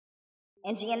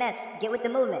NGNS, get with the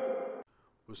movement.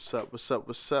 What's up? What's up?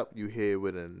 What's up? You here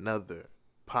with another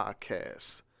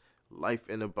podcast, Life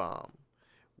in a Bomb,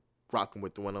 rocking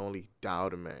with the one and only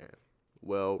Dayodman.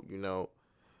 Well,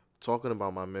 talking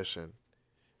about my mission,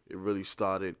 it really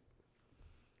started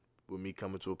with me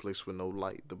coming to a place with no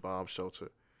light, the bomb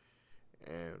shelter,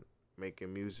 and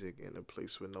making music in a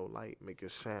place with no light, making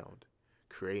sound,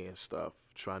 creating stuff,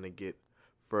 trying to get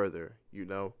further.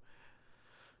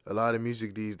 A lot of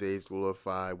music these days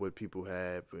glorify what people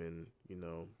have and,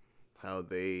 how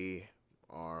they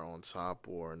are on top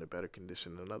or in a better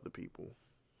condition than other people.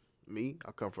 Me,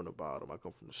 I come from the bottom. I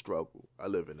come from the struggle. I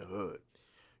live in the hood.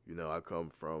 I come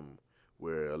from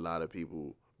where a lot of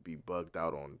people be bugged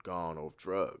out on gone off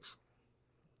drugs.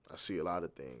 I see a lot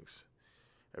of things.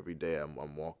 Every day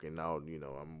I'm walking out,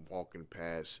 I'm walking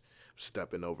past,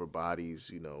 stepping over bodies,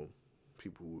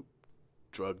 people who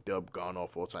drugged up, gone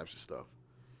off, all types of stuff.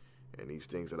 And these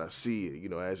things that I see,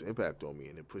 has impact on me,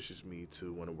 and it pushes me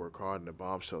to want to work hard in the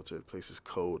bomb shelter. The place is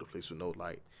cold, a place with no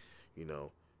light,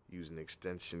 using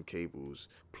extension cables,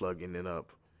 plugging it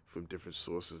up from different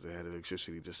sources that had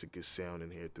electricity just to get sound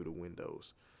in here through the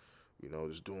windows.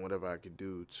 Just doing whatever I could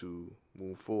do to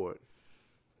move forward.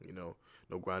 No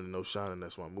grinding, no shining.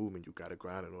 That's my movement. You got to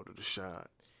grind in order to shine.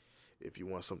 If you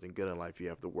want something good in life, you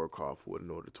have to work hard for it in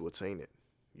order to attain it.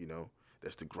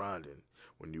 That's the grinding.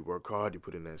 When you work hard, you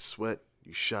put in that sweat,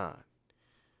 you shine.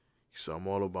 So I'm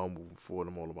all about moving forward.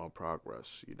 I'm all about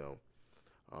progress,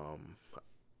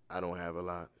 I don't have a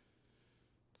lot,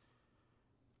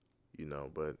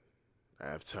 but I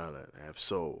have talent, I have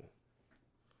soul.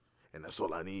 And that's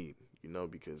all I need,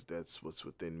 because that's what's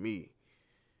within me.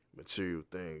 Material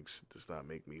things does not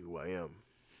make me who I am.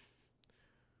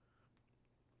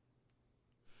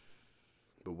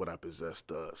 But what I possess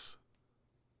does.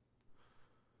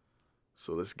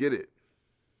 So let's get it.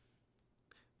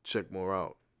 Check more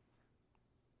out.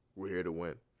 We're here to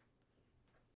win.